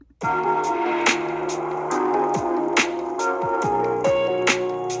Welcome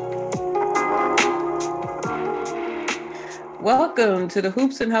to the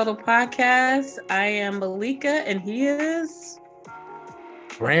Hoops and Huddle podcast. I am Malika, and he is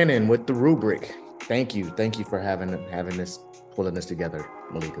Brandon with the rubric. Thank you for having this, pulling this together,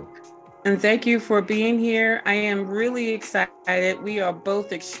 Malika. And thank you for being here. I am really excited. We are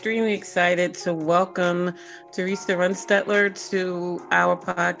both extremely excited to welcome Theresa Runstedtler to our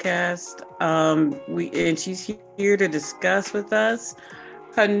podcast. And she's here to discuss with us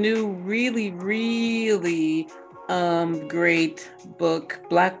her new really great book,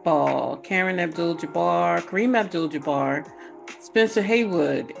 Blackball, Kareem Abdul-Jabbar, Spencer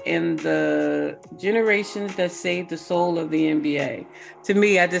Haywood, and the generations that saved the soul of the NBA. To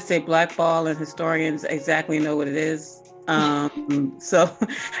me, I just say Blackball, and historians exactly know what it is. So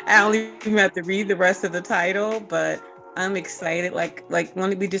I don't even have to read the rest of the title, but I'm excited. Like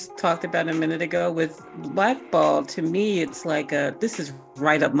one we just talked about a minute ago with Blackball. To me, it's like this is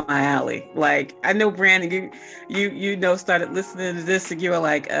right up my alley. Like, I know Brandon, you started listening to this and you were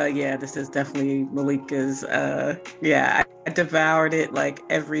like, yeah, this is definitely Malika's. I devoured it, like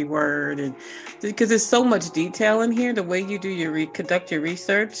every word, and because there's so much detail in here. The way you do conduct your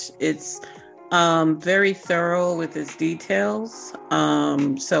research, it's very thorough with its details.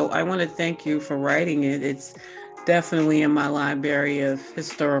 So I want to thank you for writing it. It's definitely in my library of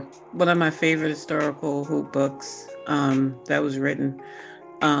one of my favorite historical hoop books that was written,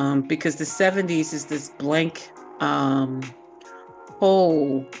 because the 70s is this blank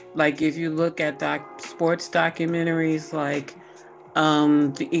hole. Like, if you look at sports documentaries, like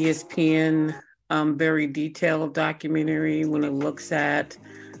the ESPN very detailed documentary, when it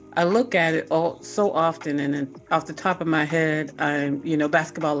I look at it all so often, and then off the top of my head,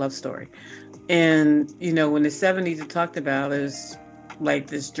 Basketball Love Story. And, when the 70s are talked about as like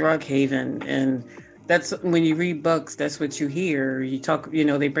this drug haven, and that's when you read books, that's what you hear. You talk,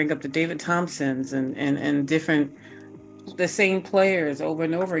 they bring up the David Thompsons and the same players over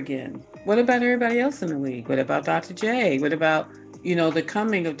and over again. What about everybody else in the league? What about Dr. J? What about, the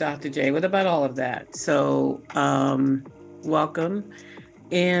coming of Dr. J? What about all of that? So, welcome.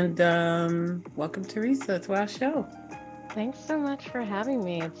 And welcome, Theresa, to our show. Thanks so much for having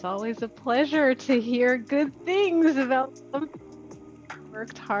me. It's always a pleasure to hear good things about something I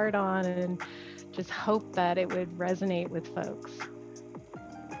worked hard on, and just hope that it would resonate with folks.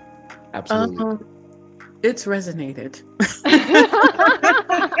 Absolutely. It's resonated.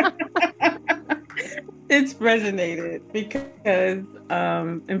 It's resonated because,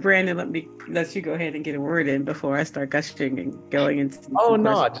 and Brandon, let you go ahead and get a word in before I start gushing and going into. Oh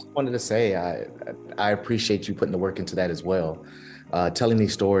no, I just wanted to say I appreciate you putting the work into that as well. Telling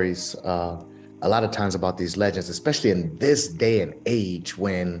these stories a lot of times about these legends, especially in this day and age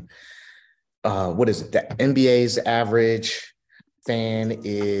when, what is it? The NBA's average fan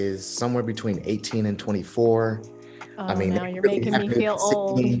is somewhere between 18 and 24. I mean, now you're making me feel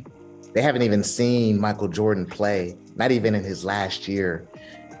old. They haven't even seen Michael Jordan play, not even in his last year.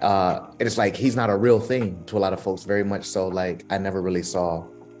 It's like he's not a real thing to a lot of folks, very much so. Like, I never really saw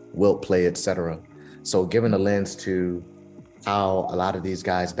Wilt play, etc. So giving a lens to how a lot of these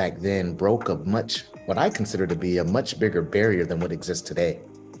guys back then broke what I consider to be a much bigger barrier than what exists today.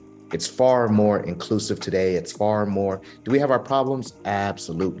 It's far more inclusive today. It's far more. Do we have our problems?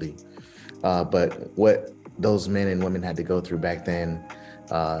 Absolutely. But what those men and women had to go through back then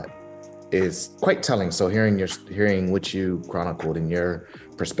is quite telling. So hearing what you chronicled in your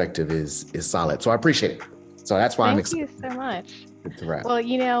perspective is solid. So I appreciate it. So that's why I'm excited. Thank you so much.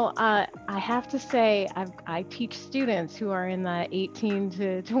 Well, I have to say, I teach students who are in the 18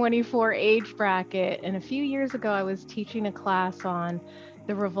 to 24 age bracket. And a few years ago, I was teaching a class on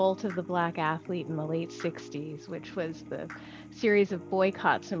the revolt of the Black athlete in the late 60s, which was the series of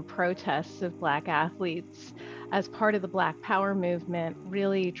boycotts and protests of Black athletes as part of the Black Power movement,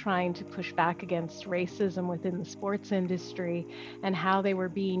 really trying to push back against racism within the sports industry and how they were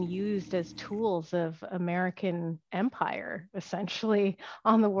being used as tools of American empire, essentially,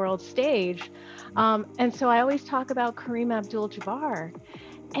 on the world stage. And so I always talk about Kareem Abdul-Jabbar,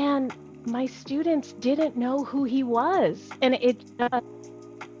 and my students didn't know who he was. And it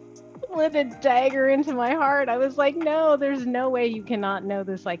lit a dagger into my heart. I was like, no, there's no way you cannot know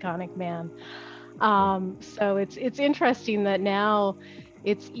this iconic man. So it's interesting that now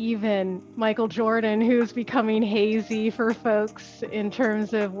it's even Michael Jordan who's becoming hazy for folks in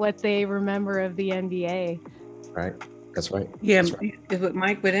terms of what they remember of the NBA. Right. That's right. Yeah, That's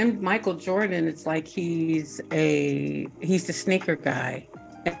right. With Michael Jordan, it's like he's the sneaker guy,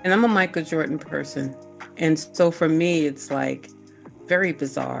 and I'm a Michael Jordan person, and so for me, it's like very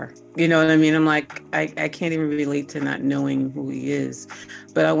bizarre. You know what I mean? I'm like, I can't even relate to not knowing who he is.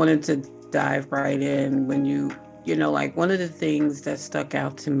 But I wanted to dive right in when you know, like one of the things that stuck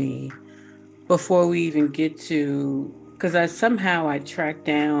out to me before we even get to, because I tracked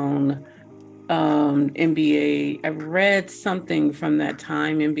down NBA. I read something from that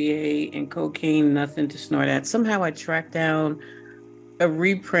time, NBA and cocaine, nothing to snort at. Somehow I tracked down a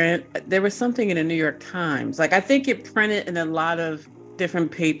reprint. There was something in the New York Times. Like I think it printed in a lot of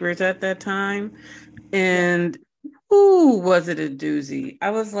different papers at that time. And ooh, was it a doozy? I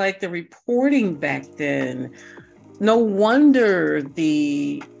was like, the reporting back then, no wonder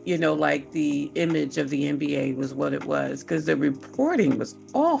the, you know, like the image of the NBA was what it was, because the reporting was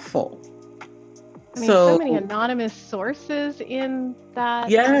awful. I mean, so So many anonymous sources in that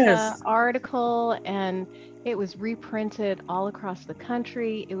yes. article, and it was reprinted all across the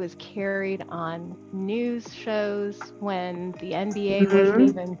country. It was carried on news shows when the NBA wasn't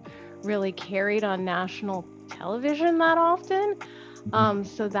even really carried on national television that often.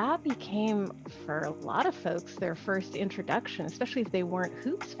 So that became, for a lot of folks, their first introduction, especially if they weren't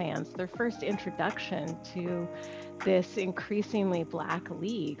hoops fans, their first introduction to this increasingly Black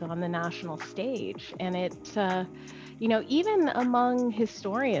league on the national stage. And it, you know, even among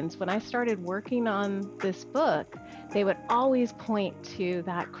historians, when I started working on this book, they would always point to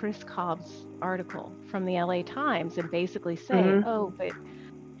that Chris Cobb's article from the LA Times and basically say, oh, but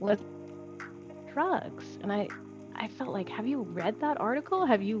what drugs? And I felt like, have you read that article?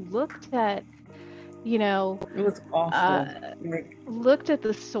 Have you looked at, you know, it was awful. Looked at the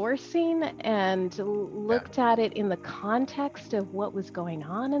sourcing and looked at it in the context of what was going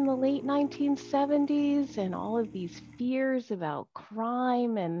on in the late 1970s and all of these fears about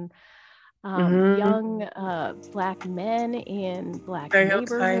crime and young Black men in Black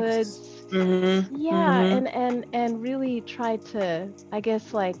neighborhoods. And really tried to, I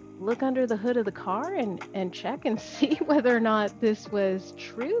guess, like look under the hood of the car and check and see whether or not this was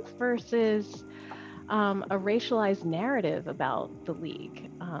truth versus a racialized narrative about the league.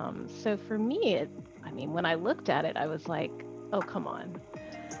 So for me, when I looked at it, I was like, oh, come on.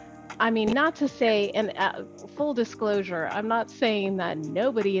 I mean, not to say, and full disclosure, I'm not saying that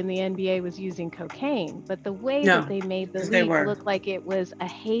nobody in the NBA was using cocaine, but the way that they made the league look like it was a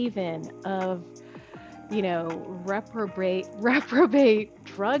haven of, you know, reprobate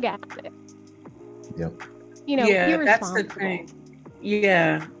drug addicts. Yep. You know, irresponsible. That's the thing.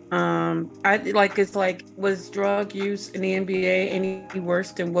 Yeah. I like, it's like, was drug use in the NBA any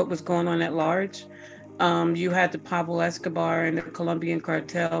worse than what was going on at large? You had the Pablo Escobar and the Colombian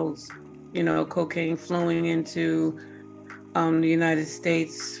cartels, you know, cocaine flowing into the United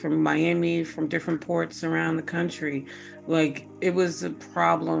States from Miami, from different ports around the country. Like, it was a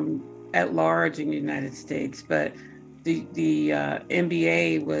problem at large in the United States, but the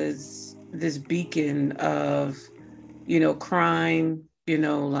NBA was this beacon of, you know, crime, you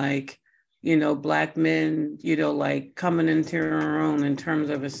know, like, you know, Black men, you know, like coming into their own in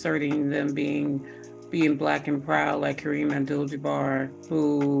terms of asserting them being Black and proud, like Kareem Abdul-Jabbar,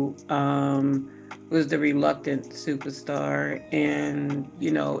 who was the reluctant superstar. And,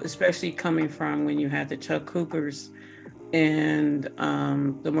 you know, especially coming from when you had the Chuck Coopers and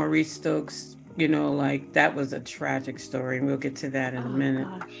the Maurice Stokes, you know, like that was a tragic story. And we'll get to that in a minute.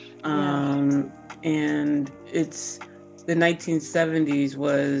 And it's the 1970s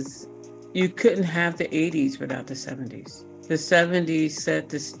was, you couldn't have the 80s without the 70s. The 70s set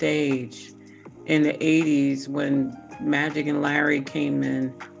the stage. In the 80s, when Magic and Larry came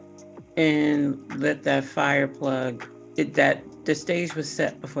in and lit that fire plug, that the stage was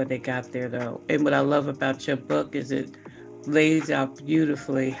set before they got there, though. And what I love about your book is it lays out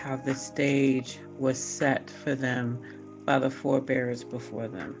beautifully how the stage was set for them by the forebears before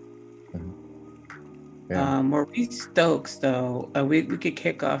them. Maurice Stokes, though, we could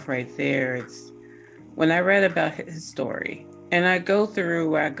kick off right there. It's when I read about his story, and I go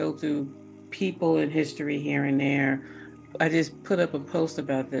through people in history here and there. I just put up a post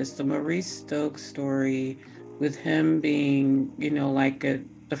about this, the Maurice Stokes story, with him being, you know, like the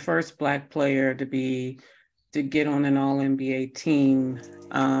first Black player to get on an all-NBA team.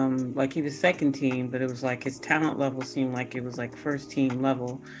 Like he was second team, but it was like his talent level seemed like it was like first team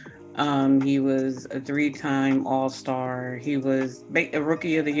level. He was a 3-time All-Star. He was a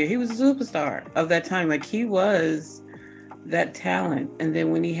Rookie of the Year. He was a superstar of that time. Like, he was that talent. And then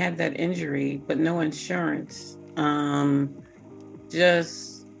when he had that injury, but no insurance,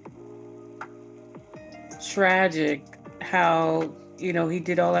 just tragic how, you know, he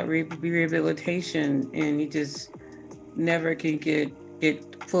did all that rehabilitation and he just never can get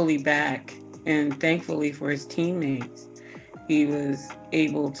fully back. And thankfully for his teammates, he was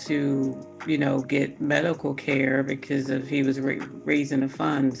able to, get medical care because of he was raising the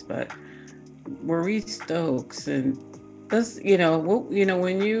funds. But Maurice Stokes, and that's,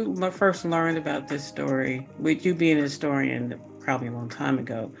 when you first learned about this story, with you being a historian probably a long time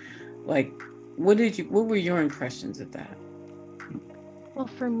ago, like, what were your impressions of that? Well,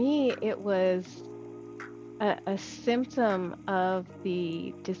 for me, it was a symptom of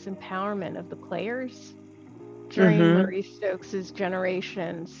the disempowerment of the players during Maurice Stokes's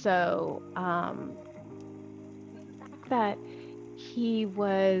generation. So the fact that he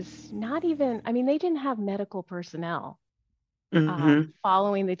was not even, they didn't have medical personnel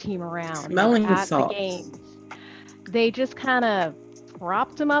following the team around Smelling at the salts. games. They just kind of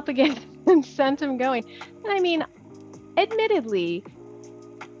propped him up again and sent him going. And admittedly,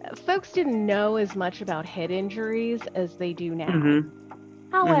 folks didn't know as much about head injuries as they do now.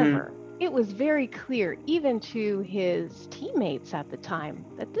 However, it was very clear, even to his teammates at the time,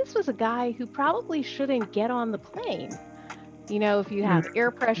 that this was a guy who probably shouldn't get on the plane. If you have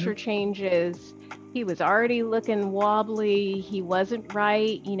air pressure changes, he was already looking wobbly, he wasn't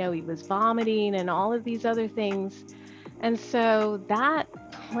right, he was vomiting and all of these other things. And so that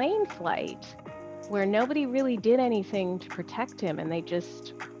plane flight where nobody really did anything to protect him and they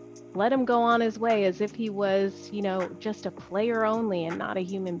just let him go on his way as if he was, just a player only and not a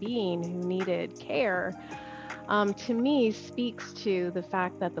human being who needed care, to me speaks to the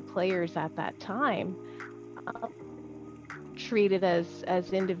fact that the players at that time treated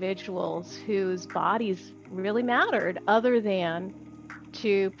as individuals whose bodies really mattered other than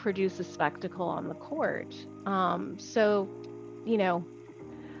to produce a spectacle on the court. So,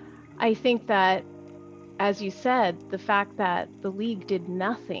 I think that, as you said, the fact that the league did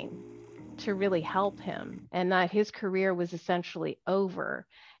nothing to really help him and that his career was essentially over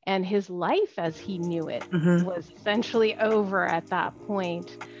and his life as he knew it was essentially over at that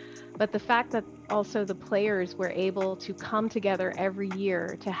point. But the fact that also the players were able to come together every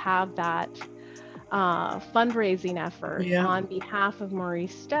year to have that fundraising effort on behalf of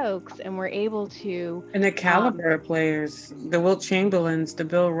Maurice Stokes, and were able to... And the caliber of players, the Wilt Chamberlains, the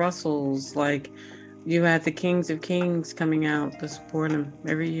Bill Russells, like you had the Kings of Kings coming out to support him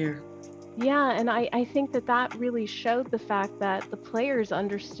every year. Yeah, and I think that really showed the fact that the players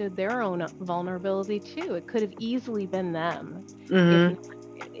understood their own vulnerability too. It could have easily been them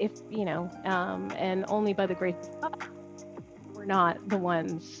if and only by the grace of God we're not the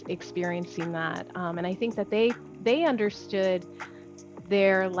ones experiencing that. And I think that they understood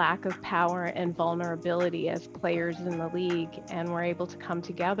their lack of power and vulnerability as players in the league and were able to come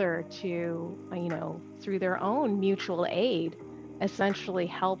together to, through their own mutual aid, essentially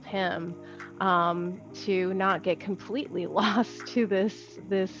help him to not get completely lost to this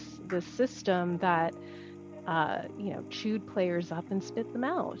system that chewed players up and spit them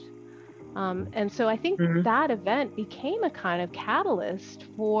out. And so I think that event became a kind of catalyst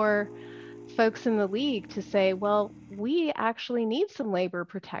for folks in the league to say, well, we actually need some labor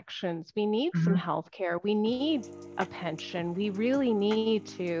protections. We need some health care. We need a pension. We really need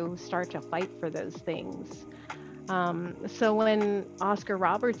to start to fight for those things. So when Oscar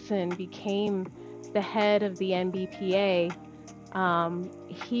Robertson became the head of the NBPA,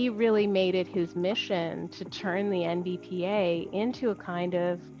 he really made it his mission to turn the NBPA into a kind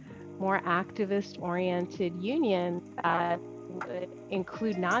of more activist-oriented union that would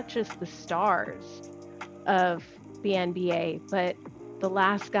include not just the stars of the NBA, but the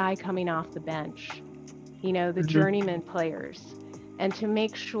last guy coming off the bench, the journeyman players, and to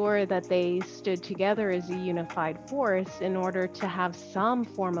make sure that they stood together as a unified force in order to have some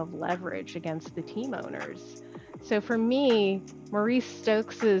form of leverage against the team owners. So for me, Maurice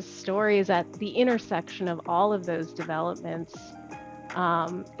Stokes's story is at the intersection of all of those developments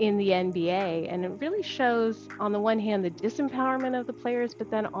in the NBA. And it really shows, on the one hand, the disempowerment of the players, but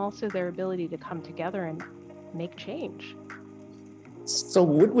then also their ability to come together and make change. So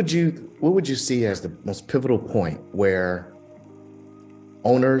what would you see as the most pivotal point where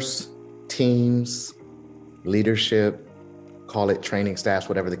owners, teams, leadership, call it training staffs,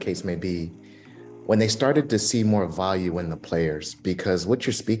 whatever the case may be, when they started to see more value in the players? Because what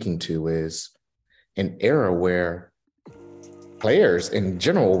you're speaking to is an era where players in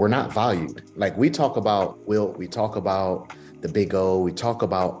general were not valued. Like, we talk about Wilt, we talk about the Big O, we talk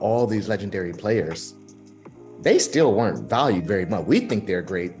about all these legendary players. They still weren't valued very much. We think they're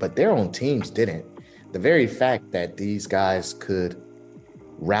great, but their own teams didn't. The very fact that these guys could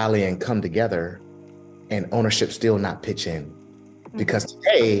rally and come together and ownership still not pitch in. Because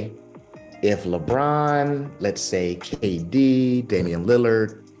today, if LeBron, let's say KD, Damian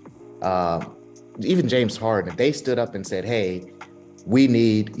Lillard, even James Harden, they stood up and said, hey, we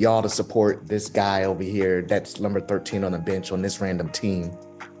need y'all to support this guy over here that's number 13 on the bench on this random team.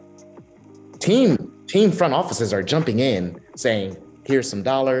 Team front offices are jumping in saying, here's some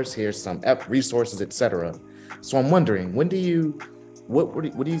dollars, here's some resources, etc. So I'm wondering, what do you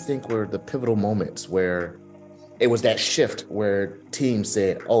think were the pivotal moments where it was that shift where teams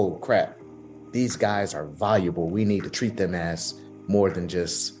said, oh crap, these guys are valuable. We need to treat them as more than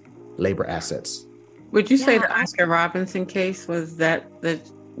just labor assets. Would you say the Oscar Robertson case was that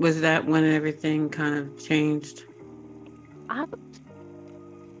when everything kind of changed?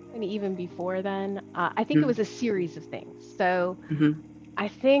 And even before then, I think it was a series of things. So I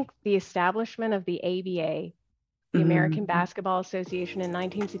think the establishment of the ABA, the American Basketball Association, in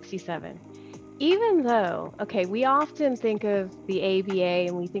 1967, even though, okay, we often think of the ABA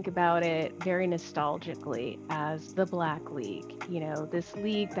and we think about it very nostalgically as the Black League, this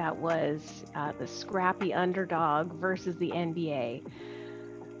league that was the scrappy underdog versus the NBA.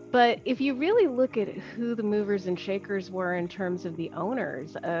 But if you really look at who the movers and shakers were in terms of the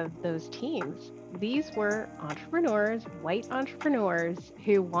owners of those teams, these were entrepreneurs, white entrepreneurs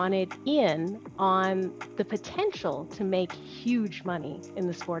who wanted in on the potential to make huge money in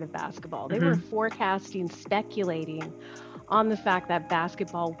the sport of basketball. They were forecasting, speculating on the fact that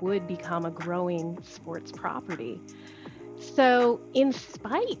basketball would become a growing sports property. So in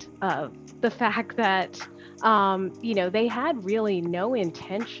spite of the fact that they had really no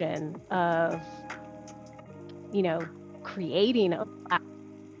intention of, creating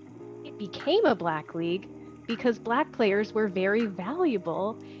it became a Black League because Black players were very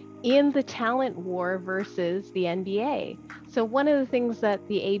valuable in the talent war versus the NBA. So one of the things that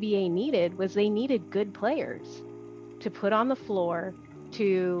the ABA needed was they needed good players to put on the floor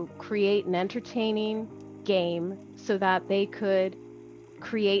to create an entertaining game so that they could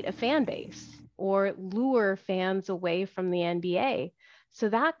create a fan base or lure fans away from the NBA. So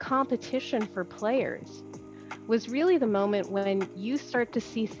that competition for players was really the moment when you start to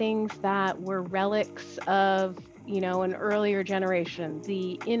see things that were relics of, an earlier generation,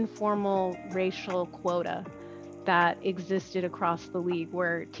 the informal racial quota that existed across the league,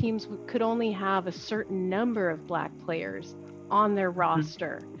 where teams could only have a certain number of Black players on their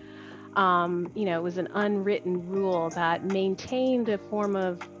roster. It was an unwritten rule that maintained a form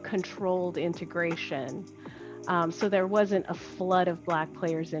of controlled integration. So there wasn't a flood of Black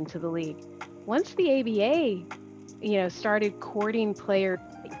players into the league. Once the ABA, started courting players,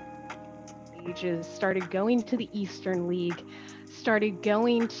 ages, started going to the Eastern League, started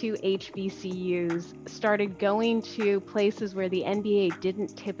going to HBCUs, started going to places where the NBA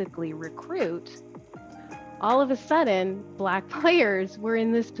didn't typically recruit, all of a sudden, Black players were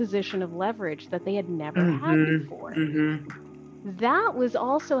in this position of leverage that they had never had before. That was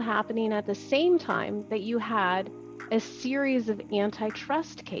also happening at the same time that you had a series of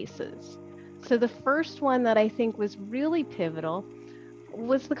antitrust cases. So the first one that I think was really pivotal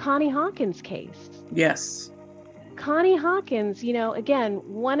was the Connie Hawkins case. Yes. Connie Hawkins, again,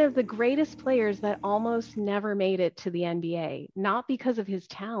 one of the greatest players that almost never made it to the NBA, not because of his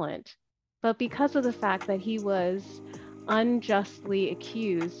talent, but because of the fact that he was unjustly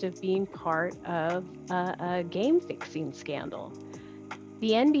accused of being part of a game-fixing scandal.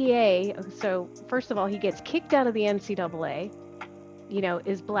 The NBA, so first of all, he gets kicked out of the NCAA,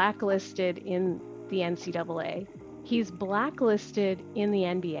 is blacklisted in the NCAA. He's blacklisted in the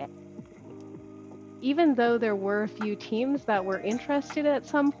NBA. Even though there were a few teams that were interested at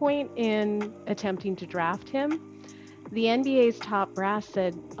some point in attempting to draft him, the NBA's top brass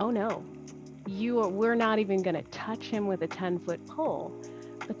said, oh no, we're not even going to touch him with a 10-foot pole.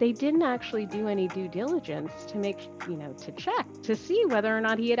 But they didn't actually do any due diligence to make, to check, to see whether or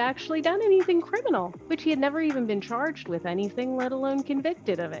not he had actually done anything criminal, which he had never even been charged with anything, let alone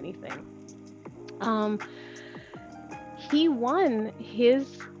convicted of anything. He won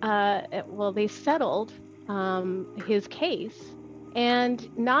his, they settled his case.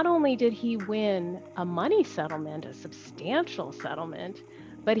 And not only did he win a money settlement, a substantial settlement,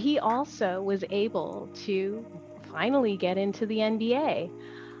 but he also was able to finally get into the NBA.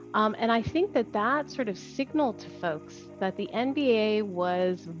 And I think that sort of signaled to folks that the NBA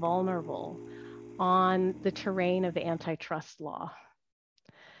was vulnerable on the terrain of antitrust law.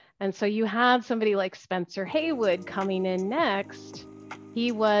 And so you had somebody like Spencer Haywood coming in next.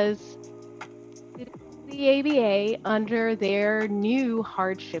 He was the ABA under their new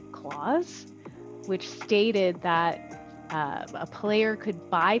hardship clause, which stated that a player could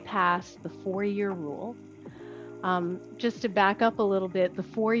bypass the 4-year rule. Just to back up a little bit, the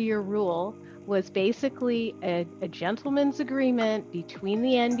 4-year rule was basically a gentleman's agreement between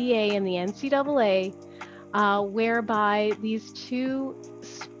the NBA and the NCAA, whereby these two,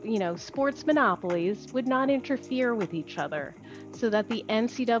 sports monopolies would not interfere with each other, so that the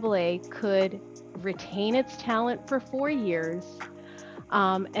NCAA could retain its talent for 4 years,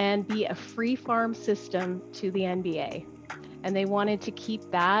 and be a free farm system to the NBA. And they wanted to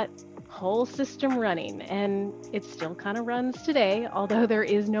keep that whole system running, and it still kind of runs today, although there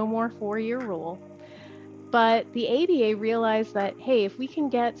is no more 4-year rule. But the ABA realized that, hey, if we can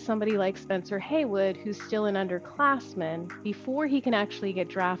get somebody like Spencer Haywood, who's still an underclassman, before he can actually get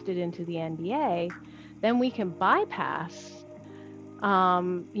drafted into the NBA, then we can bypass,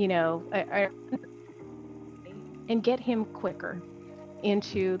 and get him quicker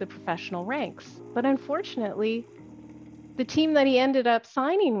into the professional ranks. But unfortunately, the team that he ended up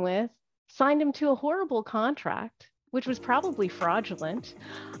signing with signed him to a horrible contract, which was probably fraudulent.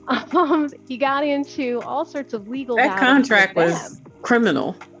 He got into all sorts of legal that contract was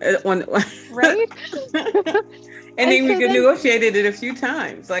criminal. Right? And then we negotiated it a few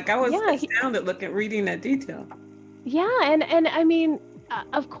times. Like, I was astounded reading that detail. Yeah, and I mean,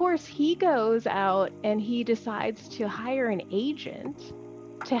 of course, he goes out and he decides to hire an agent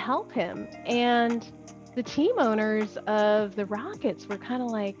to help him. And the team owners of the Rockets were kind of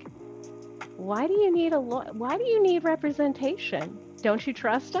like, why do you need representation? Don't you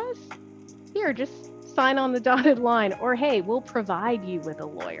trust us? Here, just sign on the dotted line. Or, hey, we'll provide you with a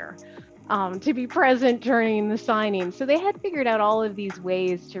lawyer to be present during the signing. So they had figured out all of these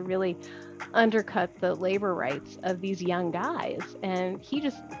ways to really undercut the labor rights of these young guys. And he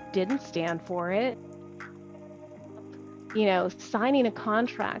just didn't stand for it. Signing a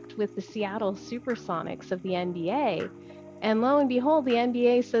contract with the Seattle Supersonics of the NBA. And lo and behold, the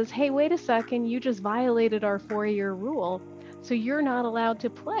NBA says, hey, wait a second, you just violated our 4-year rule, so you're not allowed to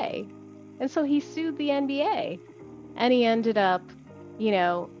play. And so he sued the NBA, and he ended up,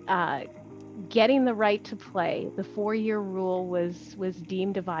 getting the right to play. The 4-year rule was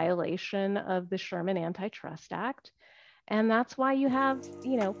deemed a violation of the Sherman Antitrust Act. And that's why you have,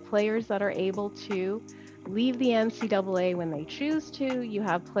 players that are able to leave the NCAA when they choose to. You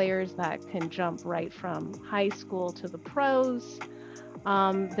have players that can jump right from high school to the pros.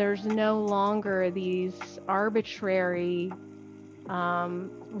 There's no longer these arbitrary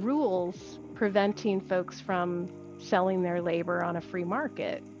rules preventing folks from selling their labor on a free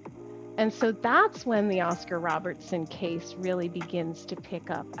market. And so that's when the Oscar Robertson case really begins to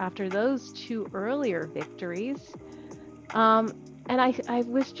pick up, after those 2 earlier victories. And I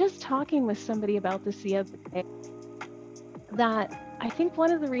was just talking with somebody about this the other day, that I think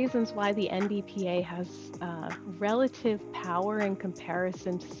one of the reasons why the NBPA has relative power in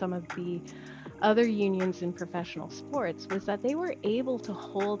comparison to some of the other unions in professional sports was that they were able to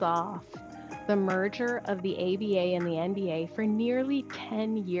hold off the merger of the ABA and the NBA for nearly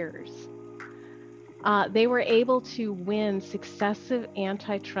 10 years. They were able to win successive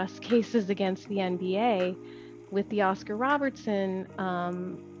antitrust cases against the NBA, with the Oscar Robertson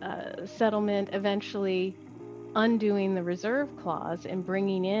settlement eventually undoing the reserve clause and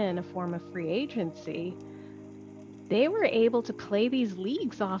bringing in a form of free agency. They were able to play these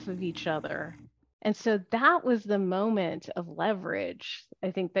leagues off of each other. And so that was the moment of leverage,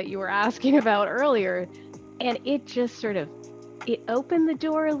 I think, that you were asking about earlier. And it just it opened the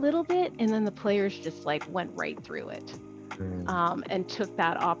door a little bit, and then the players just went right through it. And took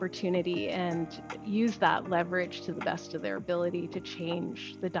that opportunity and used that leverage to the best of their ability to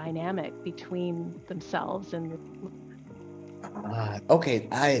change the dynamic between themselves and okay,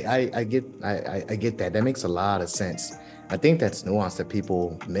 I get that. That makes a lot of sense. I think that's nuance that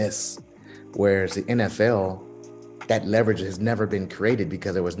people miss. Whereas the NFL, that leverage has never been created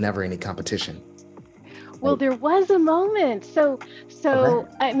because there was never any competition. Well, there was a moment. So Okay.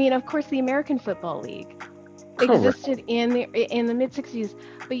 I mean, of course, the American Football League existed in the mid-60s,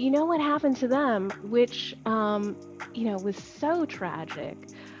 but you know what happened to them, which was so tragic,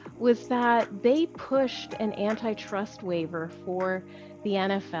 was that they pushed an antitrust waiver for the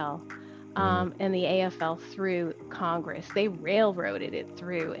NFL and the AFL through Congress. They railroaded it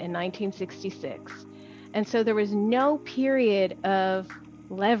through in 1966, and so there was no period of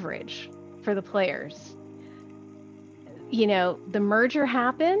leverage for the players. The merger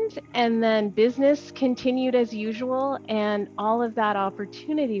happened, and then business continued as usual, and all of that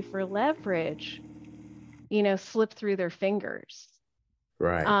opportunity for leverage, slipped through their fingers.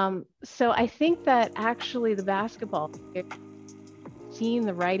 Right. So I think that actually the basketball seeing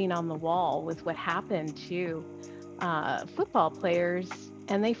the writing on the wall with what happened to football players,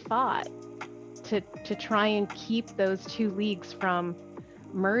 and they fought to try and keep those 2 leagues from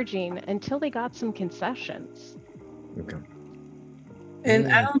merging until they got some concessions. Okay.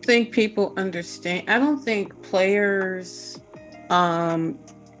 And I don't think people understand. I don't think players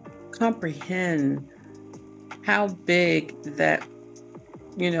comprehend how big that,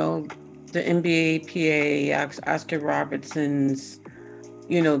 the NBPA, Oscar Robertson's,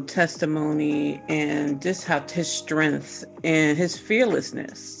 testimony, and just how his strength and his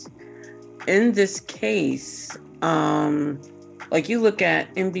fearlessness in this case. Like you look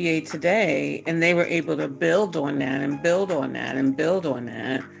at NBA today, and they were able to build on that and build on that and build on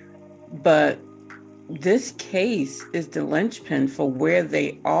that. But this case is the linchpin for where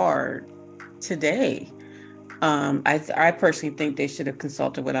they are today. I personally think they should have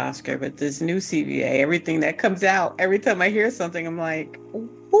consulted with Oscar, but this new CBA, everything that comes out, every time I hear something, I'm like,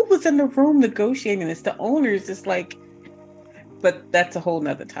 who was in the room negotiating this? The owners, it's like, but that's a whole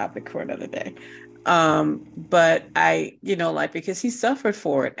nother topic for another day. But because he suffered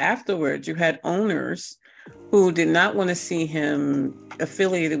for it afterwards. You had owners who did not want to see him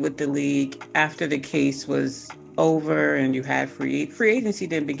affiliated with the league after the case was over, and you had free agency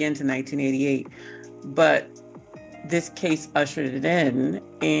didn't begin to 1988, but this case ushered it in,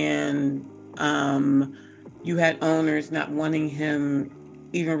 and you had owners not wanting him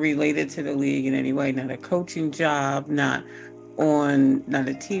even related to the league in any way, not a coaching job, not a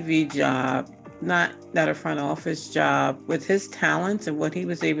TV job, not a front office job. With his talents and what he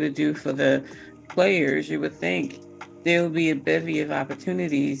was able to do for the players, you would think there would be a bevy of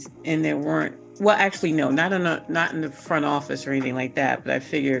opportunities, and there weren't. Well, actually, no, not in the front office or anything like that. But I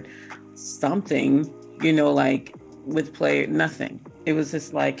figured something, like with player, nothing. It was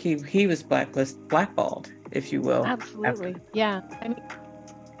just like he was blackballed, if you will. Absolutely, yeah. I mean,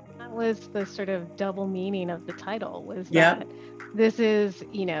 that was the sort of double meaning of the title, was that this is,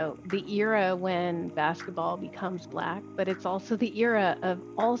 the era when basketball becomes black, but it's also the era of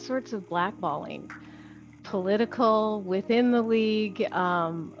all sorts of blackballing, political, within the league,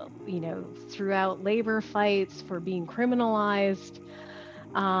 throughout labor fights for being criminalized.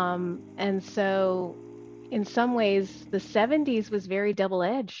 And so in some ways, the 70s was very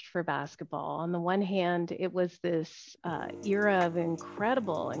double-edged for basketball. On the one hand, it was this era of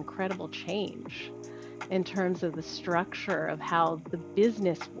incredible change in terms of the structure of how the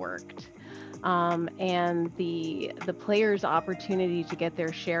business worked, and the players' opportunity to get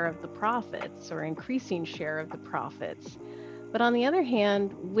their share of the profits, or increasing share of the profits. But on the other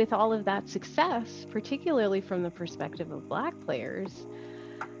hand, with all of that success, particularly from the perspective of Black players,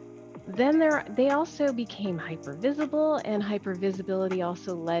 then they also became hypervisible, and hypervisibility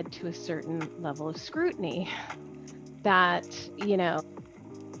also led to a certain level of scrutiny that,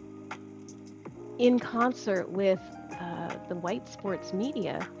 in concert with the white sports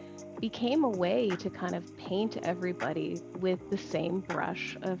media, became a way to kind of paint everybody with the same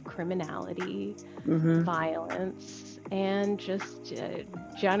brush of criminality, violence, and just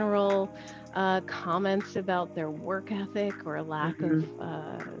general comments about their work ethic or lack of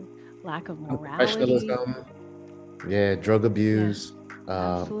morality. Professionalism, drug abuse,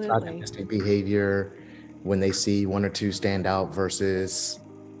 misogynistic behavior. When they see one or two stand out versus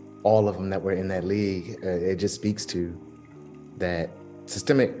all of them that were in that league, it just speaks to that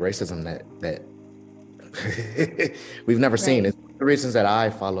systemic racism that we've never seen. It's one of the reasons that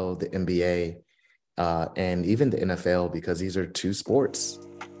I follow the NBA and even the NFL, because these are two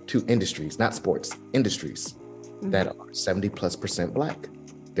industries, not sports, industries that are 70+% Black.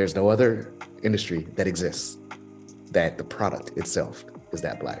 There's no other industry that exists that the product itself is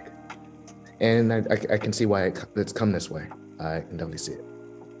that Black. And I can see why it's come this way. I can definitely see it.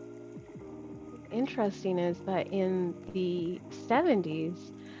 Interesting is that in the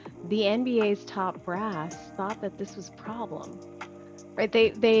 70s, the NBA's top brass thought that this was a problem, right?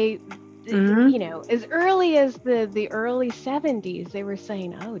 They as early as the early 70s, they were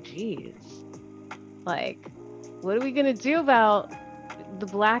saying, oh, geez, like, what are we going to do about the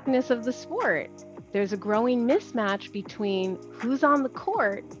Blackness of the sport? There's a growing mismatch between who's on the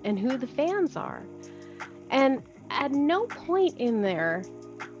court and who the fans are. And at no point in there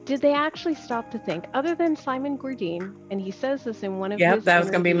did they actually stop to think, other than Simon Gordine, and he says this in one of his that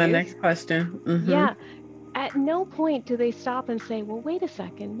was going to be my next question. Yeah. At no point do they stop and say, well, wait a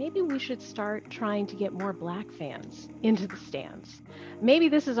second, maybe we should start trying to get more Black fans into the stands. Maybe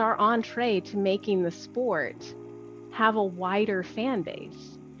this is our entree to making the sport have a wider fan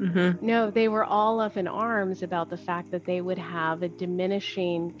base. No, they were all up in arms about the fact that they would have a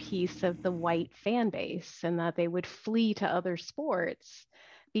diminishing piece of the white fan base, and that they would flee to other sports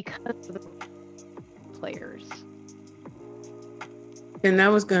because of the players. And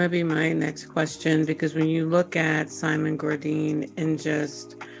that was going to be my next question, because when you look at Simon Gordine and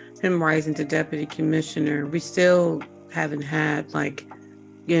just him rising to deputy commissioner, we still haven't had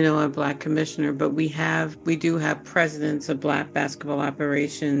a Black commissioner, but we do have presidents of Black basketball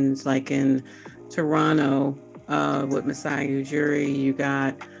operations, like in Toronto with Masai Ujiri. You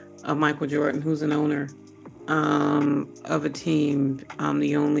got Michael Jordan, who's an owner of a team,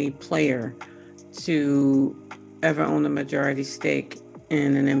 the only player to ever own a majority stake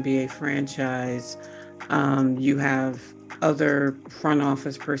in an NBA franchise. You have other front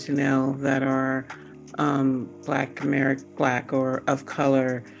office personnel that are Black or of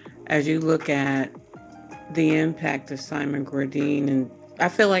color. As you look at the impact of Simon Gordine, and I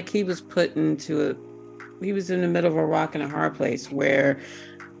feel like he was in the middle of a rock and a hard place, where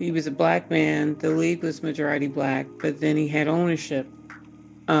he was a Black man, the league was majority Black, but then he had ownership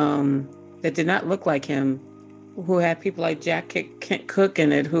that did not look like him, who had people like Jack Kent Cook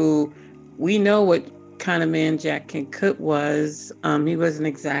in it, who we know what kind of man Jack Kent Cook was. He wasn't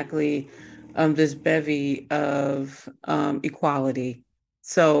exactly this bevy of equality.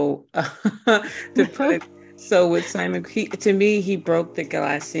 So with Simon, to me, he broke the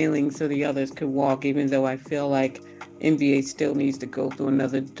glass ceiling so the others could walk, even though I feel like NBA still needs to go through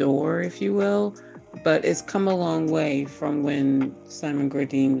another door, if you will. But it's come a long way from when Simon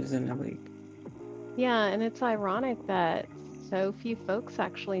Gordine was in the league. Yeah, and it's ironic that so few folks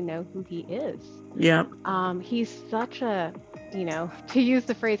actually know who he is. Yeah. He's such a, to use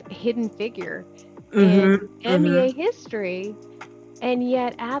the phrase, hidden figure in NBA history. And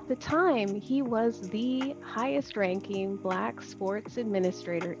yet at the time, he was the highest ranking Black sports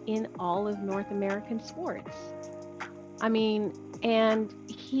administrator in all of North American sports. I mean, and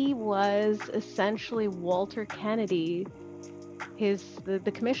he was essentially Walter Kennedy,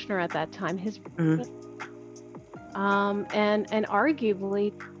 the commissioner at that time, and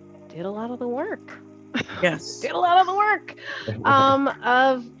arguably did a lot of the work. Yes. Did a lot of the work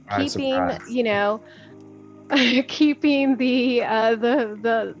of keeping, keeping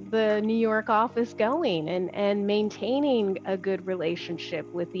the New York office going and maintaining a good relationship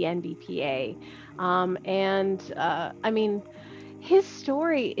with the NBPA. I mean, his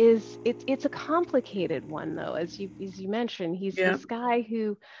story it's a complicated one, though, as you mentioned. He's this guy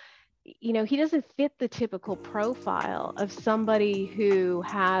who, he doesn't fit the typical profile of somebody who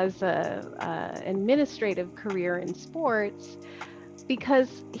has a administrative career in sports,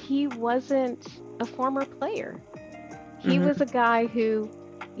 because he wasn't a former player. He was a guy who,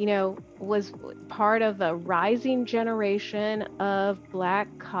 was part of a rising generation of Black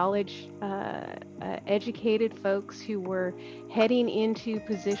college educated folks who were heading into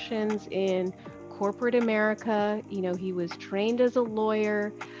positions in corporate America. He was trained as a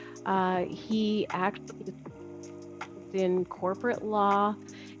lawyer. He acted in corporate law,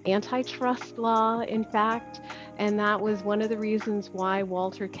 antitrust law, in fact, and that was one of the reasons why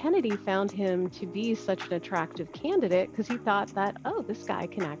Walter Kennedy found him to be such an attractive candidate, because he thought that, this guy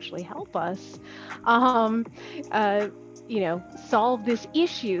can actually help us, solve this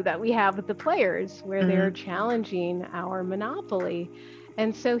issue that we have with the players, where they're challenging our monopoly.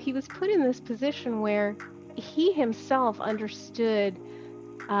 And so he was put in this position where he himself understood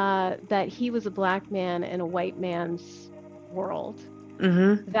that he was a Black man in a white man's world.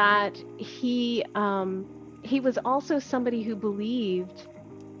 That he was also somebody who believed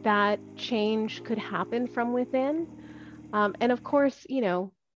that change could happen from within. And of course,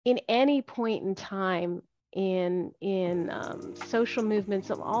 in any point in time in social movements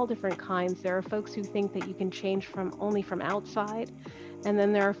of all different kinds, there are folks who think that you can change only from outside. And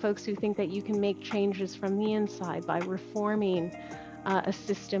then there are folks who think that you can make changes from the inside by reforming a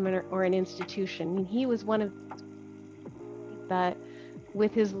system or an institution. And he was one of that,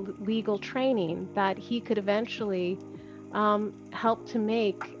 with his legal training, that he could eventually help to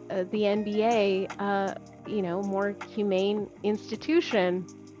make the NBA more humane institution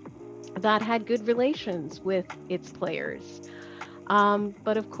that had good relations with its players.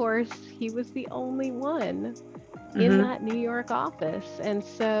 But of course, he was the only one in that New York office. And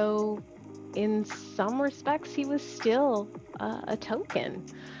so in some respects, he was still a token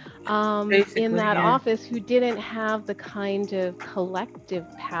in that office, who didn't have the kind of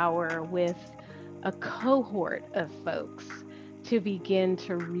collective power with a cohort of folks to begin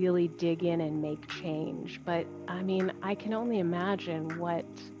to really dig in and make change. But I mean, I can only imagine what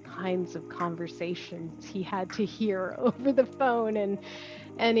kinds of conversations he had to hear over the phone and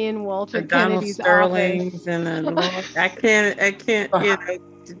in Walter Kennedy's office. And I can't,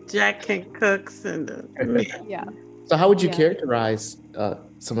 Jack Kent Cooks and yeah. So how would you characterize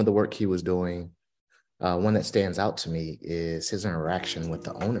some of the work he was doing One that stands out to me is his interaction with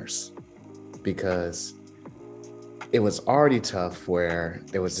the owners, because it was already tough where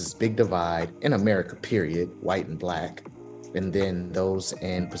there was this big divide in America, period, white and black, and then those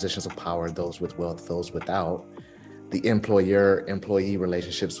in positions of power, those with wealth, those without, the employer-employee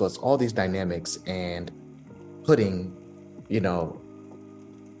relationships. So it's all these dynamics, and putting,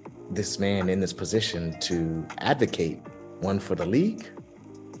 this man in this position to advocate, one for the league,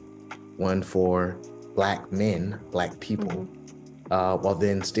 one for Black men, Black people, while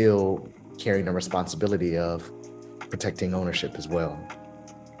then still carrying the responsibility of protecting ownership as well.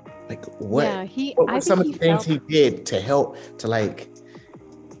 Like what were some of the things he did to help to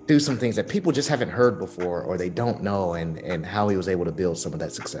do some things that people just haven't heard before or they don't know, and how he was able to build some of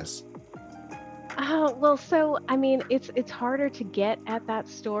that success? Well, so I mean, it's harder to get at that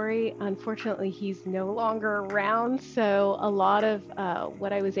story. Unfortunately, he's no longer around. So a lot of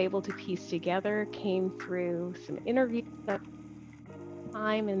what I was able to piece together came through some interviews at the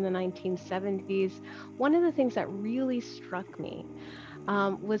time in the 1970s. One of the things that really struck me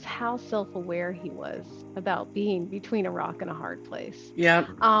was how self-aware he was about being between a rock and a hard place. Yeah.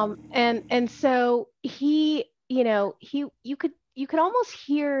 And so he, you could almost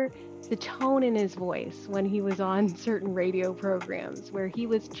hear the tone in his voice when he was on certain radio programs where he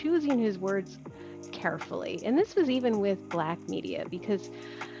was choosing his words carefully. And this was even with Black media, because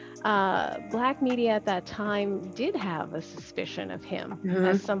Black media at that time did have a suspicion of him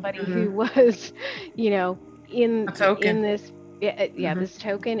as somebody who was, in this, this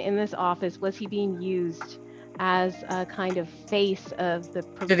token in this office. Was he being used as a kind of face of the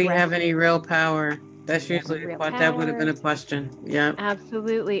progressive? Did he have any real power? That's usually what that would have been a question. Yeah,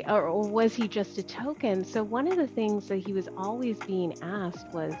 absolutely. Or was he just a token? So one of the things that he was always being asked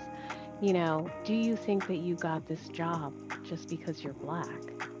was, do you think that you got this job just because you're Black?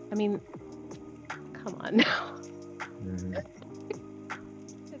 I mean, come on now.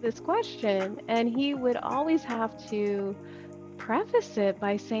 This question, and he would always have to preface it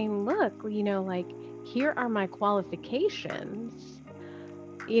by saying, look, here are my qualifications.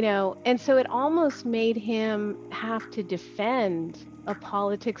 And so it almost made him have to defend a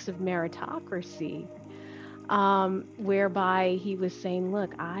politics of meritocracy, whereby he was saying,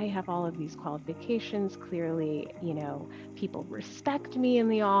 look, I have all of these qualifications. Clearly, people respect me in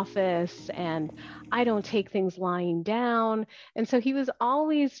the office, and I don't take things lying down. And so he was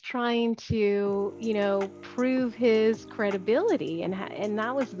always trying to, prove his credibility. And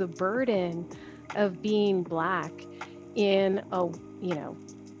that was the burden of being Black in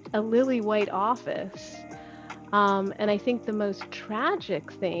a lily white office. And I think the most tragic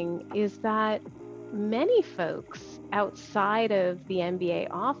thing is that many folks outside of the NBA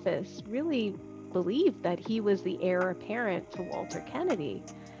office really believed that he was the heir apparent to Walter Kennedy.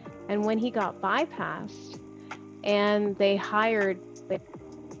 And when he got bypassed and they hired,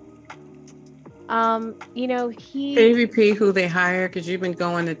 he... Can you repeat who they hired? Because you've been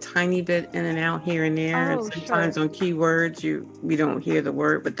going a tiny bit in and out here and there. And sometimes on keywords, we don't hear the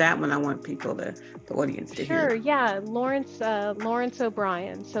word, but that one I want the audience to hear. Sure, yeah. Lawrence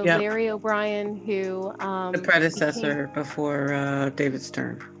O'Brien. So Larry O'Brien, who... the predecessor before David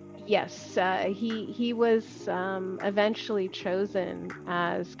Stern. Yes, he was eventually chosen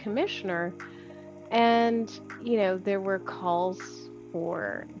as commissioner. And, there were calls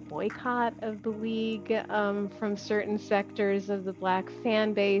for boycott of the league from certain sectors of the Black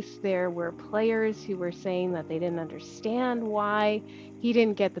fan base. There were players who were saying that they didn't understand why he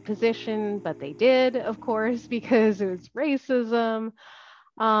didn't get the position, but they did, of course, because it was racism.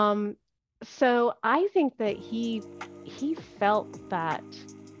 So I think that he felt that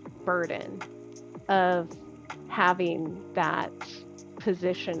burden of having that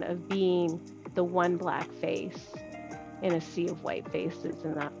position of being the one Black face in a sea of white faces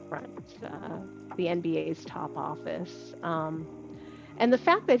in that front, the NBA's top office. And the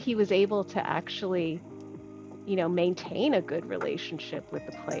fact that he was able to actually, maintain a good relationship with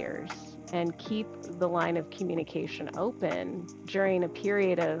the players and keep the line of communication open during a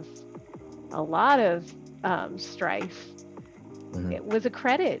period of a lot of strife, it was a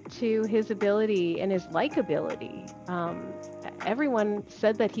credit to his ability and his likability. Everyone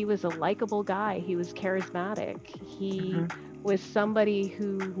said that he was a likable guy. He was charismatic. He was somebody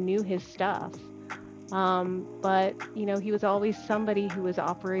who knew his stuff. But, he was always somebody who was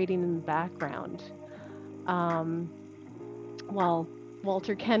operating in the background. While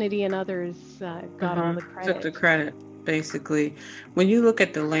Walter Kennedy and others got all the credit. Took the credit, basically. When you look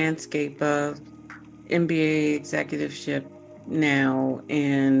at the landscape of NBA executiveship now,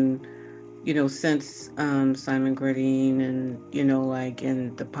 and since Simon Gradine and, like,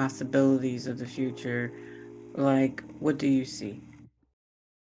 and the possibilities of the future, like, what do you see?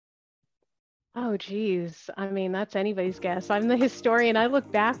 Oh, geez. I mean, that's anybody's guess. I'm the historian. I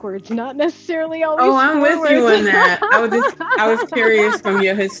look backwards, not necessarily Oh, always I'm with you forwards. on that. I was curious from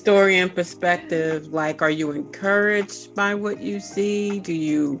your historian perspective, like, are you encouraged by what you see? Do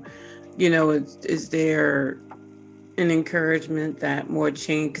you, is there an encouragement that more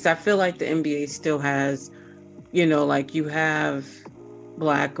change? Because I feel like the NBA still has, like, you have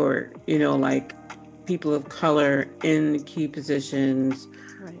Black or, like, people of color in key positions.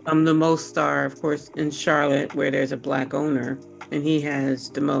 Right. The most star, of course, in Charlotte, where there's a Black owner, and he has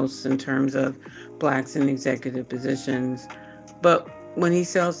the most in terms of Blacks in executive positions. But when he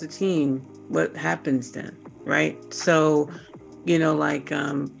sells the team, what happens then, right? So, like,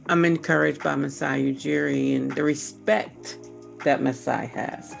 I'm encouraged by Masai Ujiri and the respect that Masai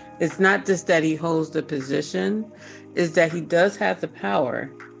has. It's not just that he holds the position, is that he does have the power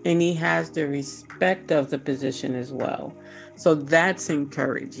and he has the respect of the position as well. So that's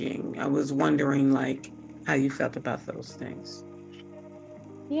encouraging. I was wondering, like, how you felt about those things.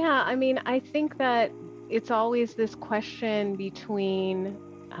 Yeah, I mean, I think that it's always this question between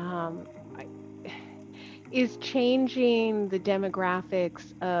I- is changing the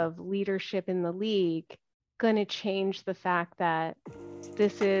demographics of leadership in the league going to change the fact that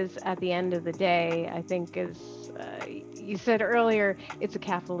this is, at the end of the day, I think, as you said earlier, it's a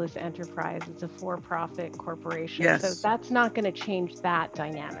capitalist enterprise, it's a for-profit corporation. So Yes. that's not going to change that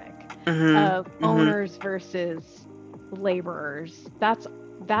dynamic of Mm-hmm. Mm-hmm. owners versus laborers.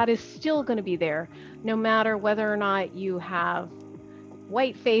 That is still going to be there, no matter whether or not you have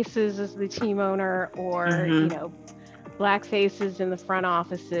white faces as the team owner or, Mm-hmm. Black faces in the front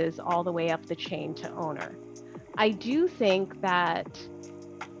offices all the way up the chain to owner. I do think that,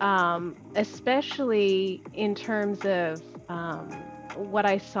 especially in terms of what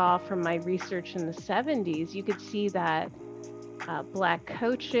I saw from my research in the 70s, you could see that Black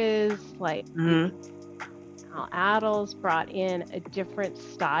coaches like Mm-hmm. Al Adels brought in a different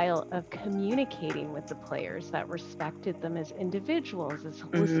style of communicating with the players that respected them as individuals, as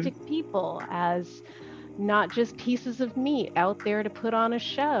Mm-hmm. holistic people, as not just pieces of meat out there to put on a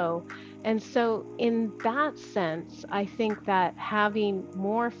show. And so, in that sense, I think that having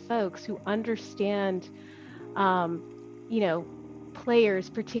more folks who understand, um, you know, players,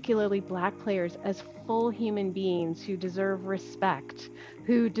 particularly Black players, as full human beings who deserve respect,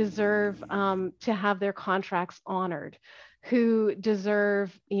 who deserve to have their contracts honored, who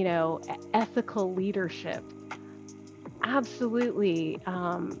deserve, ethical leadership. Absolutely,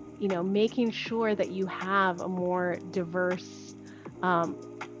 making sure that you have a more diverse um,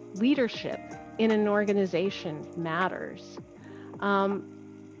 leadership in an organization matters. Um,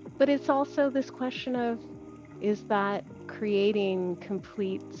 but it's also this question of, is that creating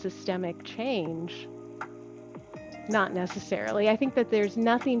complete systemic change? Not necessarily. I think that there's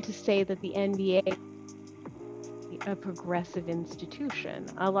nothing to say that the NBA is a progressive institution.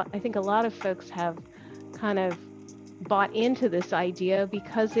 I think a lot of folks have kind of bought into this idea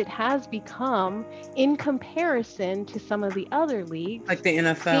because it has become, in comparison to some of the other leagues, Like the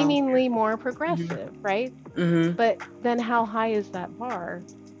NFL. seemingly more Mm-hmm. progressive, right? Mm-hmm. But then how high is that bar?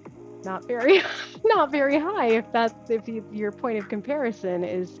 Not very not very high, if your point of comparison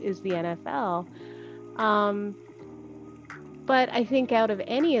is the NFL. Um, but I think out of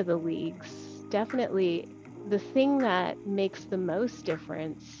any of the leagues, definitely the thing that makes the most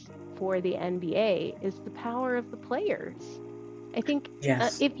difference for the NBA is the power of the players. I think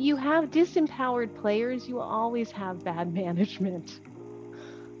Yes. if you have disempowered players, you will always have bad management.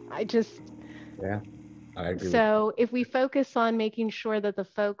 I just Yeah, I agree with that. So if we focus on making sure that the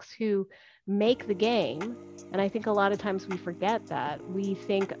folks who make the game, and I think a lot of times we forget that, we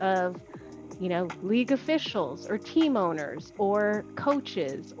think of, league officials or team owners or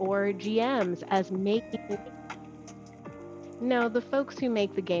coaches or GMs as making the game. No, the folks who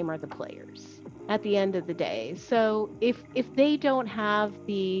make the game are the players at the end of the day. So if they don't have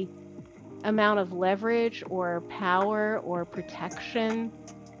the amount of leverage or power or protection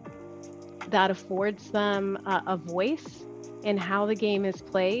that affords them a voice in how the game is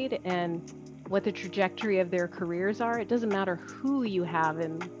played and what the trajectory of their careers are. It doesn't matter who you have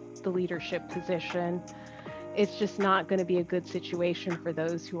in the leadership position. It's just not going to be a good situation for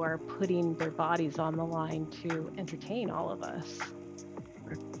those who are putting their bodies on the line to entertain all of us.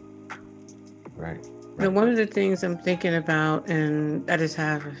 Right. Now, Right. one of the things I'm thinking about, and we just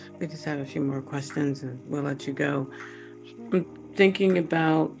have a few more questions and we'll let you go. Sure. I'm thinking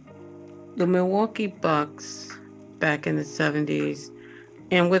about the Milwaukee Bucks back in the 70s.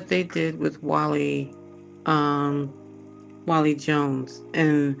 and what they did with um, Wally Jones.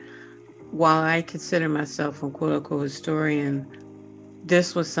 And while I consider myself a quote unquote historian,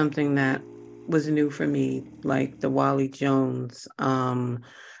 this was something that was new for me, like the Wally Jones,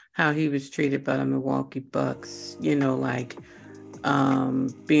 how he was treated by the Milwaukee Bucks, like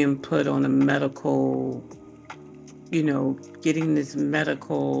being put on a medical, getting this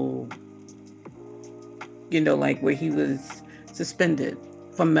medical, like where he was suspended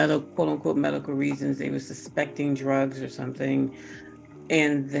for quote unquote medical reasons. They were suspecting drugs or something.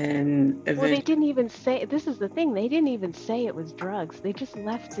 And then Well, they eventually, didn't even say, this is the thing, they didn't even say it was drugs. They just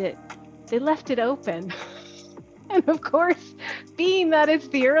left it open. And of course, being that it's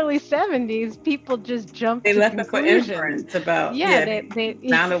the early 70s, people just jumped they to left it for conclusions. inference about Yeah, the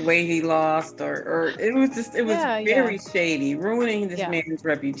amount of weight he lost, or it was yeah, very shady, ruining this yeah, man's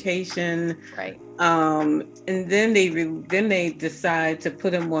reputation. right. And then they decide to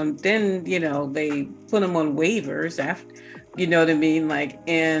put him on. Then they put him on waivers after, what I mean, like,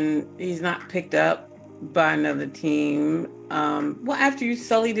 and he's not picked up by another team. Well, after you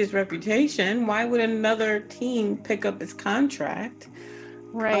sullied his reputation, why would another team pick up his contract?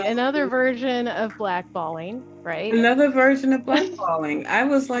 Right. Another version of blackballing, right? Another version of blackballing. I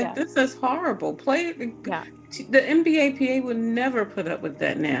was like, Yeah, this is horrible. yeah. The NBAPA would never put up with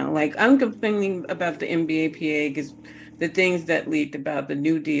that now. Like, I'm complaining about the NBAPA because the things that leaked about the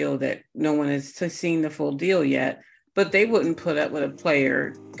New Deal that no one has seen the full deal yet, but they wouldn't put up with a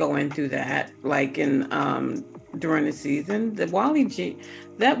player going through that, like during the season. That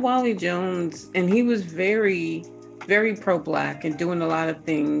Wally Jones, and he was very, very pro-Black and doing a lot of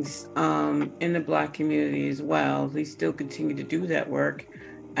things in the Black community as well. He still continued to do that work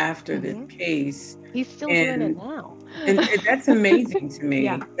after this case. He's still doing it now. And that's amazing to me.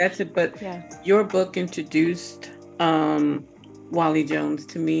 Yeah. That's it. But Yeah. your book introduced Wally Jones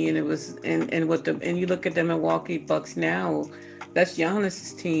to me, and it was and you look at the Milwaukee Bucks now, that's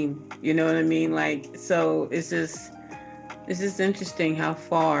Giannis's team. You know what I mean? Like, so it's just interesting how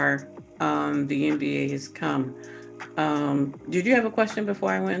far the NBA has come. Did you have a question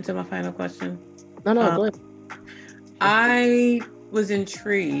before I went into my final question? No, go ahead. I was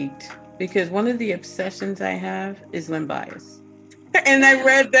intrigued because one of the obsessions I have is Len Bias. And I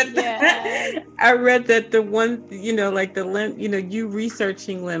read that Yes. I read that the one, like the Len, you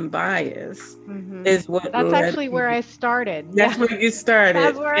researching Len Bias is what That's actually where I started. That's where you started.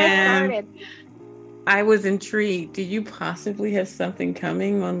 That's where I started. I was intrigued. Do you possibly have something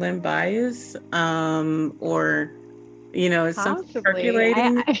coming on Len Bias? Or is something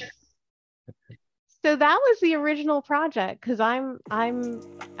circulating? So that was the original project, because I'm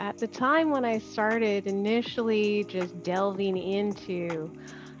at the time when I started initially just delving into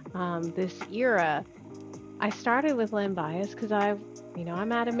this era. I started with Len Bias because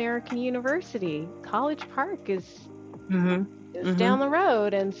I'm at American University. College Park is down the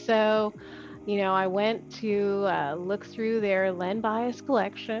road, and so I went to look through their Len Bias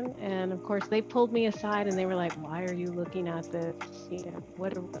collection, and of course they pulled me aside and they were like, "Why are you looking at this?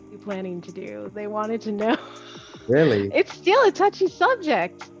 What are you planning to do?" They wanted to know. Really? It's still a touchy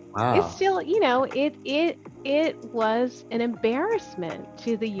subject. Wow. It's still, it was an embarrassment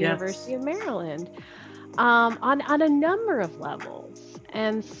to the University of Maryland on a number of levels,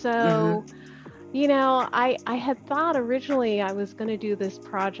 and so. I had thought originally I was going to do this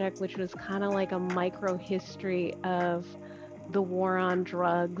project, which was kind of like a micro history of the war on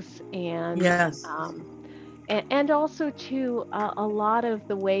drugs and and also to a lot of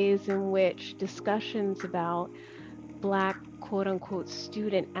the ways in which discussions about Black quote unquote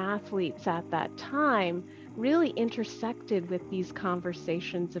student athletes at that time really intersected with these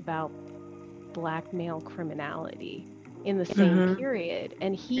conversations about Black male criminality in the same period,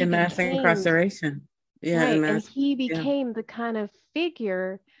 and he mass incarceration. And he became the kind of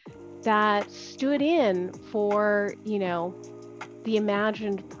figure that stood in for the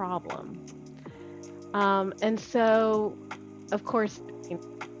imagined problem. And so, of course, you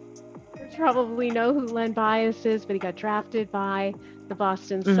probably know who Len Bias is, but he got drafted by the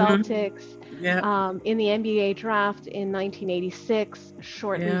Boston Celtics in the NBA draft in 1986.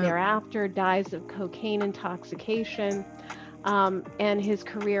 Shortly thereafter, dies of cocaine intoxication, and his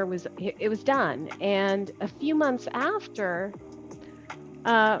career was done. And a few months after,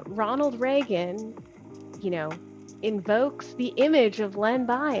 Ronald Reagan, invokes the image of Len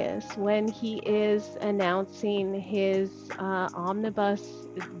Bias when he is announcing his omnibus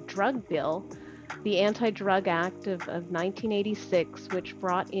drug bill, the Anti-Drug Act of 1986, which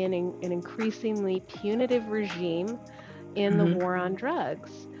brought in an increasingly punitive regime in the war on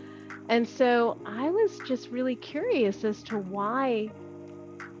drugs. And so I was just really curious as to why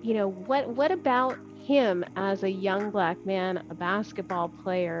you know, what about him as a young Black man, a basketball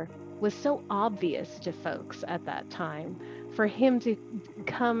player, was so obvious to folks at that time, for him to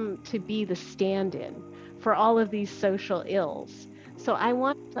come to be the stand-in for all of these social ills. So I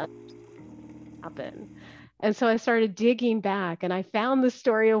want that to happen. And so I started digging back, and I found the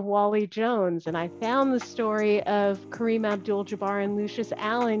story of Wally Jones, and I found the story of Kareem Abdul-Jabbar and Lucius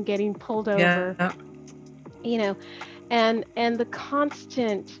Allen getting pulled over, Yeah. you know, and the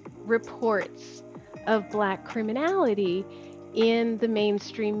constant reports of Black criminality in the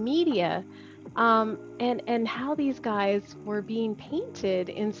mainstream media, and how these guys were being painted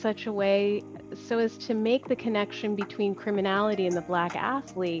in such a way so as to make the connection between criminality and the Black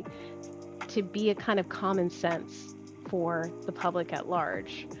athlete to be a kind of common sense for the public at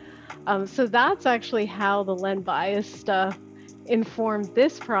large. So that's actually how the Len Bias stuff informed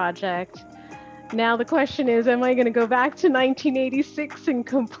this project. Now the question is, am I going to go back to 1986 and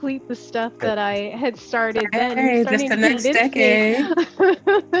complete the stuff that I had started then? Hey, You're that's starting the to next convince decade. me.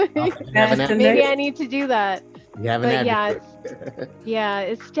 That's the Maybe next. I need to do that. You have an But yeah,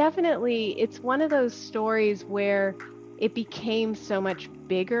 advocate. it's definitely, it's one of those stories where it became so much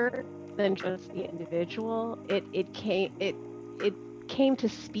bigger than just the individual. It came to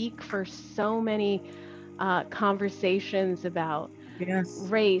speak for so many conversations about Yes.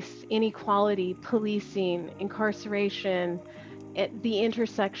 race, inequality, policing, incarceration, the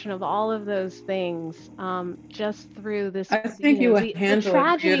intersection of all of those things, just through this, I you think you know, will the handle it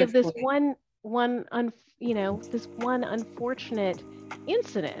tragedy of this beautifully. this one unfortunate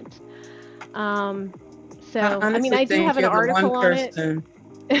incident. I So, I mean, honestly I do have think an you're the one article on it. person.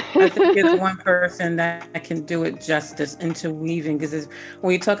 I think you're the one person that can do it justice interweaving, because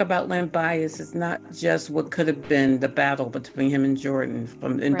when you talk about Len Bias, it's not just what could have been the battle between him and Jordan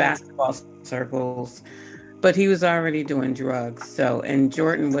in Right. basketball circles, but he was already doing drugs. So, and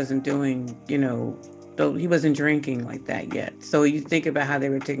Jordan wasn't doing, though he wasn't drinking like that yet. So you think about how they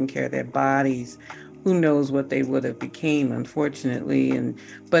were taking care of their bodies. Who knows what they would have became, unfortunately.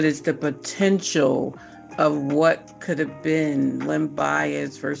 But it's the potential of what could have been Len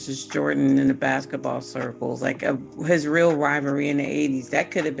Bias versus Jordan in the basketball circles, like his real rivalry in the 80s.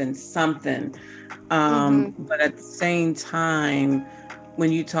 That could have been something. But at the same time,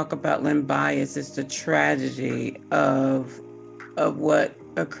 when you talk about Len Bias, it's the tragedy of what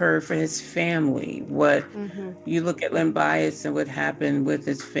occurred for his family. What you look at Len Bias and what happened with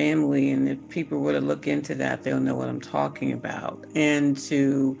his family, and if people were to look into that, they'll know what I'm talking about. And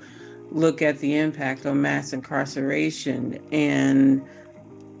to look at the impact on mass incarceration and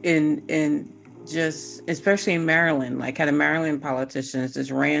in just especially in Maryland, like how the Maryland politicians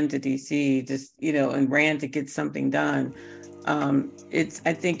just ran to DC, and ran to get something done.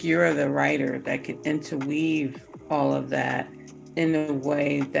 I think you're the writer that could interweave all of that in a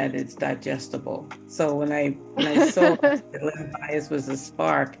way that it's digestible. So when I saw that Len Bias was a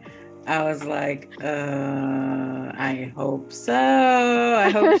spark, I was like, I hope so.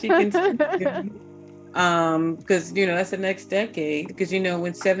 I hope she continues. Because that's the next decade. Because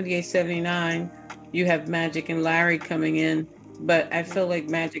when 78, 79, you have Magic and Larry coming in. But I feel like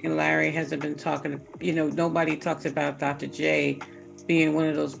Magic and Larry hasn't been talking, nobody talks about Dr. J being one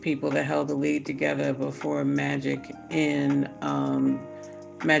of those people that held the lead together before Magic and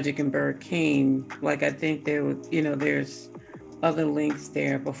Bird came. Like, I think there was, there's other links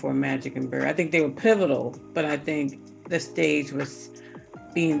there before Magic and Bird. I think they were pivotal, but I think the stage was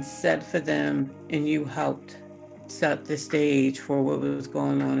being set for them, and you helped set the stage for what was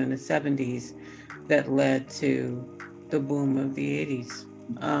going on in the 70s that led to the boom of the 80s.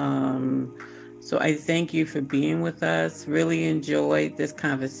 So I thank you for being with us. Really enjoyed this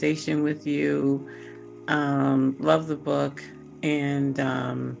conversation with you. Love the book. And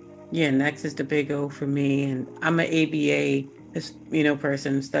next is the big O for me. And I'm an ABA,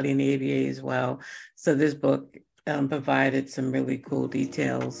 person studying the ABA as well. So this book provided some really cool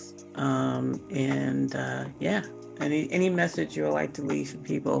details. Any message you would like to leave for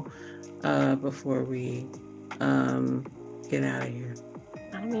people before we get out of here?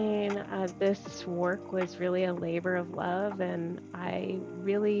 I mean, this work was really a labor of love, and I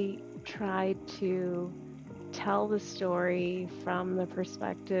really tried to tell the story from the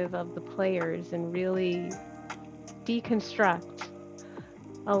perspective of the players and really deconstruct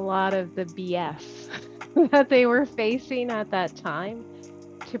a lot of the BS that they were facing at that time,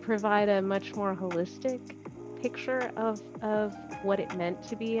 to provide a much more holistic picture of what it meant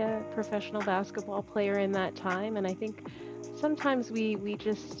to be a professional basketball player in that time. And I think sometimes we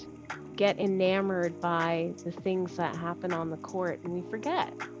just get enamored by the things that happen on the court, and we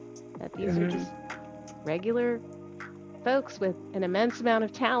forget that these are just regular folks with an immense amount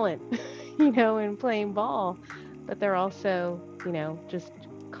of talent, you know, in playing ball, but they're also, you know, just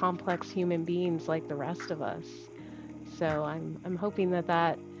complex human beings like the rest of us. So I'm hoping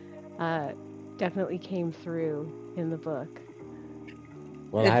that definitely came through in the book.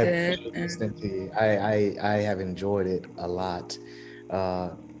 Well, It I did. appreciate listening to you. I have enjoyed it a lot.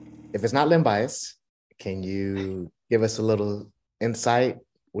 If it's not limb bias, can you give us a little insight?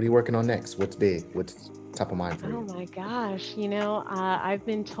 What are you working on next? What's big? What's top of mind for Oh you? my gosh, you know, I've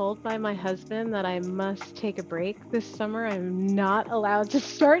been told by my husband that I must take a break this summer. I'm not allowed to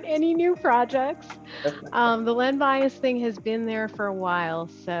start any new projects. The Len bias thing has been there for a while,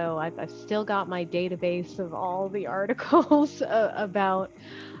 so I've still got my database of all the articles about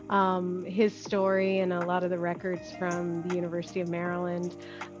his story and a lot of the records from the University of Maryland.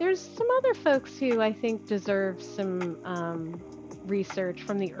 There's some other folks who I think deserve some research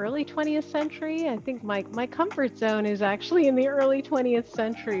from the early 20th century. I think my comfort zone is actually in the early 20th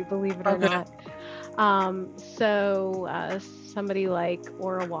century, believe it or Okay. not. So somebody like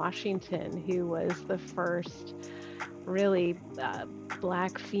Ora Washington, who was the first really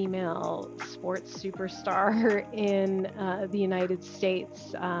Black female sports superstar in the United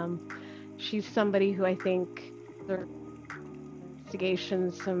States. She's somebody who I think the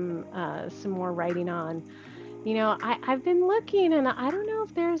investigations some more writing on. You know, I've been looking, and I don't know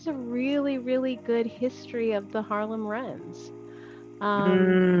if there's a really, really good history of the Harlem Wrens.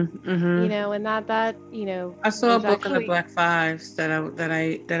 You know, and that you know I saw a was book on the actually Black Fives that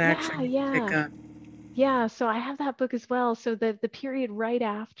I actually need to pick up. Yeah, so I have that book as well. So the period right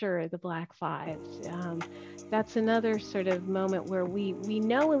after the Black Fives, that's another sort of moment where we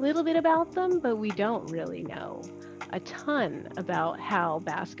know a little bit about them, but we don't really know a ton about how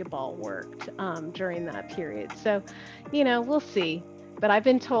basketball worked during that period. So, you know, we'll see. But I've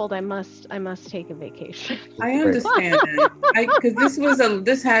been told I must take a vacation. I understand that. Because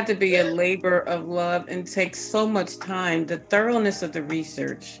this had to be a labor of love and takes so much time. The thoroughness of the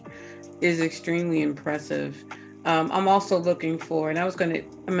research is extremely impressive. I'm also looking for, and I'm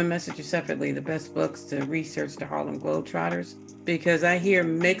gonna message you separately, the best books to research the Harlem Globetrotters, because I hear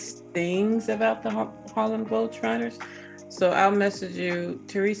mixed things about the Harlem Globetrotters. So I'll message you.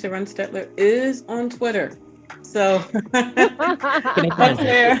 Theresa Runstedtler is on Twitter. So what's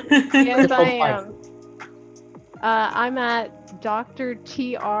there? Yes, I am. I'm at Dr.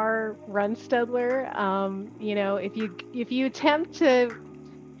 T.R. Runstedtler. You know, if you attempt to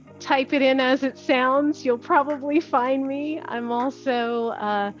type it in as it sounds, you'll probably find me. I'm also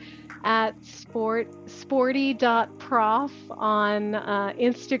at sporty.prof on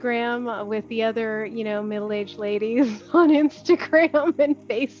Instagram with the other, you know, middle-aged ladies on Instagram and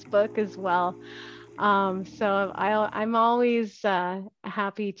Facebook as well. So I'm always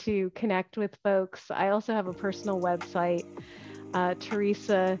happy to connect with folks. I also have a personal website,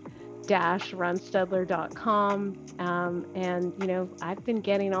 Theresa-Runstedtler.com. And, you know, I've been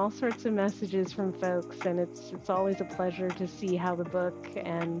getting all sorts of messages from folks, and it's always a pleasure to see how the book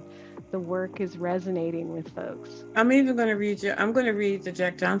and the work is resonating with folks. I'm going to read the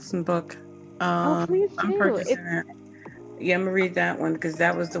Jack Johnson book. Please do. I'm purchasing it. Yeah, I'm gonna read that one because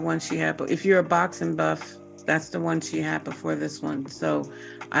that was the one she had. But if you're a boxing buff, that's the one she had before this one. So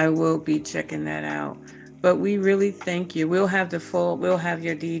I will be checking that out. But we really thank you. We'll have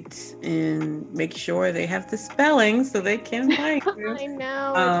your deeds and make sure they have the spelling so they can find you. I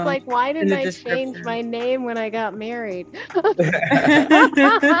know. It's like, why didn't I change my name when I got married? Kept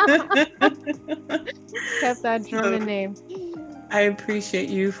that German name. I appreciate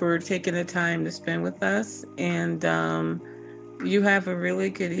you for taking the time to spend with us, and you have a really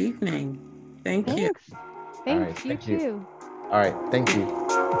good evening. Thank you. Thanks. You too. All right. Thank you.